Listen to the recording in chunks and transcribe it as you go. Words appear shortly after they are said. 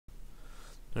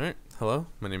Alright, hello,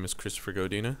 my name is Christopher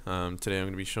Godina. Today I'm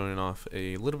going to be showing off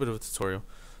a little bit of a tutorial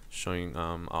showing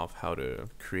off how to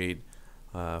create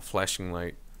a flashing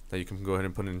light that you can go ahead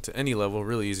and put into any level,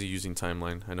 really easy using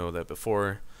timeline. I know that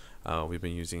before we've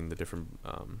been using the different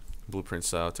blueprint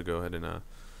style to go ahead and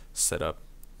set up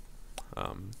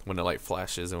when the light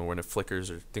flashes and when it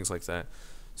flickers or things like that.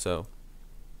 So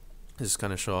just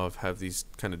kind of show off, have these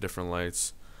kind of different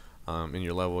lights in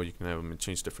your level. You can have them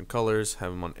change different colors,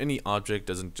 have them on any object.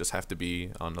 Doesn't just have to be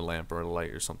on the lamp or a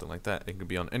light or something like that. It can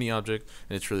be on any object,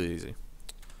 and it's really easy.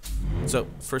 So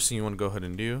first thing you want to go ahead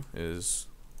and do is,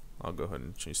 I'll go ahead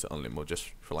and change to unlit mode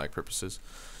just for light purposes.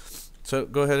 So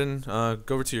go ahead and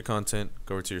go over to your content,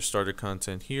 go over to your starter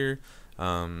content here.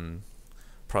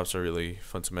 Props are really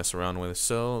fun to mess around with,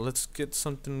 so let's get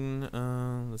something.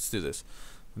 Let's do this.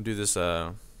 We'll do this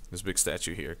this big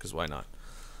statue here, because why not?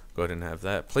 Go ahead and have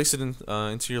that. Place it in,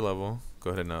 into your level.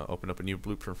 Go ahead and open up a new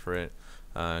blueprint for it.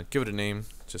 Give it a name.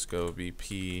 Just go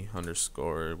BP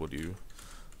underscore. We'll do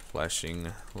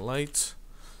flashing light.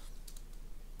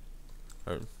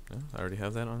 I already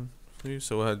have that on for you,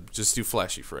 so we'll just do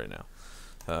flashy for right now.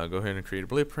 Go ahead and create a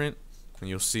blueprint, and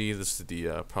you'll see this is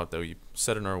the prompt that we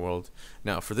set in our world.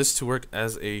 Now, for this to work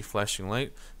as a flashing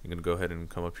light, you're gonna go ahead and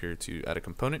come up here to add a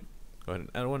component. Go ahead and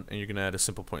add one, and you're gonna add a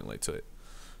simple point light to it.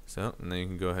 So, and then you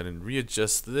can go ahead and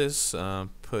readjust this,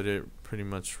 put it pretty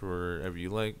much wherever you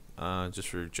like, just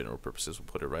for general purposes. We'll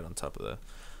put it right on top of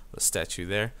the statue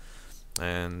there,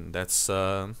 and that's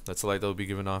the light that will be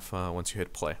given off once you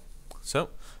hit play. So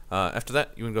after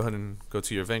that, you can go ahead and go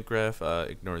to your event graph.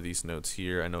 Ignore these nodes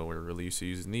here. I know we're really used to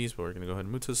using these, but we're going to go ahead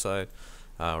and move to the side,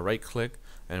 right click,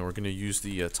 and we're going to use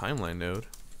the timeline node.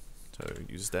 So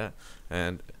use that,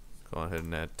 and go ahead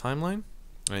and add timeline,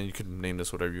 and you can name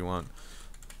this whatever you want.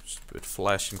 Just put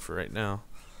flashing for right now.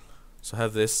 So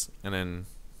have this, and then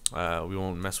we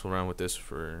won't mess around with this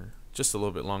for just a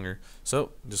little bit longer.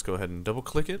 So just go ahead and double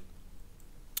click it.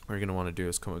 What you're gonna want to do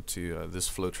is come up to this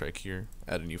flow track here,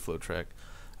 add a new flow track.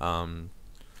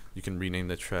 You can rename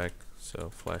the track,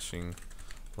 so flashing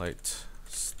light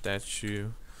statue.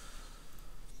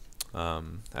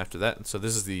 After that, so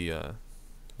this is the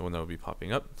one that will be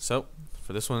popping up. So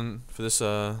for this one, for this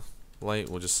light,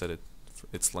 we'll just set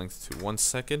its length to 1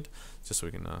 second, just so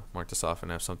we can mark this off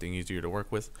and have something easier to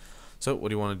work with. So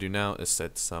what you want to do now is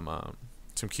set some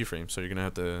keyframes. So you're gonna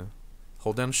have to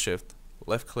hold down Shift,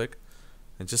 left click,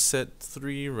 and just set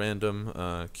 3 random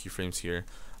keyframes here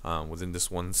within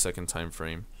this 1 second time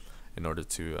frame in order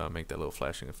to make that little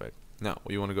flashing effect. Now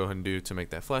what you want to go ahead and do to make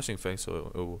that flashing effect,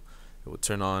 so it will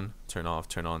turn on, turn off,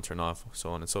 turn on, turn off, so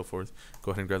on and so forth.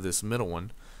 Go ahead and grab this middle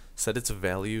one, set its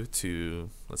value to,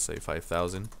 let's say,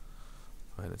 5,000.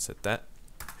 Go ahead and set that,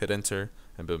 hit enter,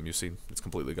 and boom, you see it's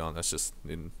completely gone. That's just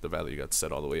in the value got set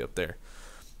all the way up there.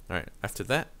 Alright, after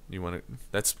that, you want to,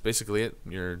 that's basically it.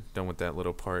 You're done with that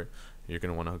little part. You're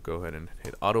going to want to go ahead and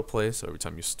hit autoplay, so every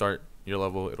time you start your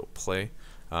level, it'll play.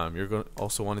 You're going to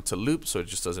also want it to loop, so it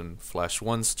just doesn't flash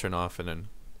once, turn off, and then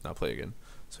not play again.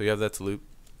 So you have that to loop,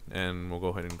 and we'll go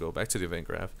ahead and go back to the event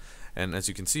graph. And as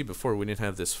you can see, before we didn't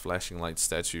have this flashing light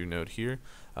statue node here.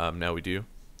 Now we do.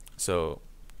 So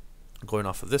going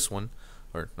off of this one,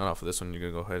 or not off of this one, you're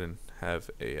gonna go ahead and have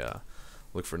a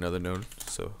look for another node.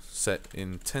 So set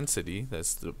intensity,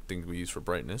 that's the thing we use for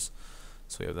brightness.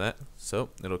 So you have that. So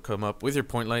it'll come up with your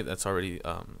point light that's already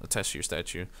attached to your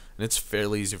statue, and it's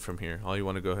fairly easy from here. All you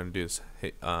want to go ahead and do is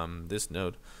hit this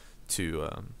node to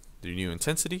the new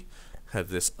intensity, have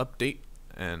this update,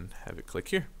 and have it click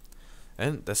here.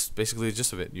 And that's basically the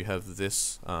gist of it. You have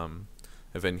this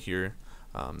event here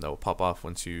that will pop off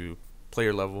once you play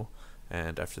your level,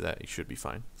 and after that you should be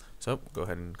fine. So go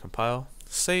ahead and compile,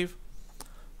 save,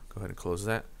 go ahead and close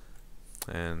that.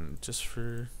 And just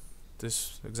for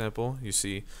this example, you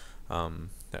see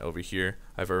that over here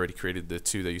I've already created the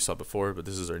 2 that you saw before, but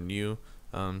this is our new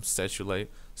statue light,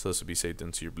 so this will be saved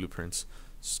into your blueprints.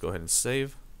 Just go ahead and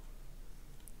save,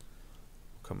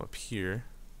 come up here.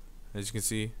 As you can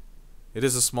see, it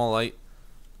is a small light,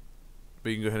 but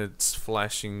you can go ahead and it's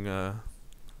flashing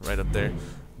right up there.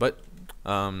 But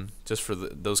just for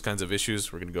those kinds of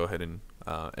issues, we're going to go ahead and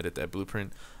edit that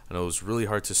blueprint. I know it was really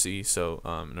hard to see, so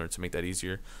in order to make that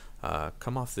easier,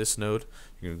 come off this node,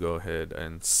 you can go ahead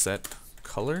and set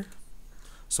color.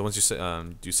 So once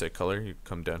you set color, you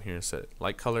come down here and set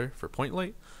light color for point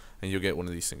light, and you'll get one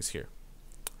of these things here.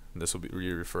 And this will be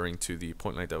referring to the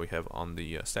point light that we have on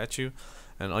the statue.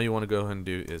 And all you want to go ahead and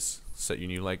do is set your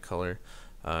new light color.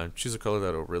 Choose a color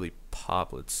that will really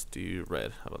pop. Let's do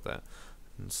red. How about that?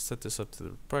 And set this up to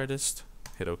the brightest.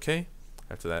 Hit OK.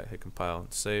 After that, hit compile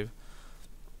and save.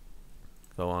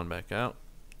 Go on back out.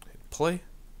 Hit play.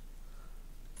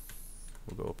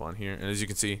 we'll go up on here, and as you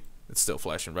can see, it's still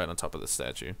flashing right on top of the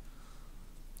statue.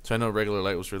 So I know regular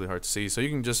light was really hard to see, so you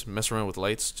can just mess around with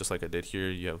lights just like I did here.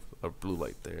 You have a blue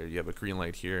light there, you have a green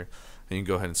light here, and you can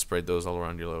go ahead and spread those all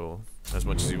around your level as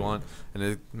much as you want, and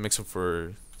it makes them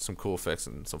for some cool effects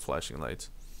and some flashing lights.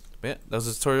 But yeah, that was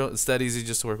the tutorial. It's that easy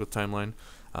just to work with timeline.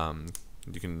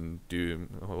 You can do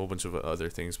a whole bunch of other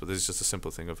things, but this is just a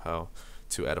simple thing of how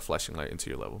to add a flashing light into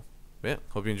your level. But yeah,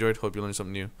 hope you enjoyed, hope you learned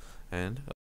something new, and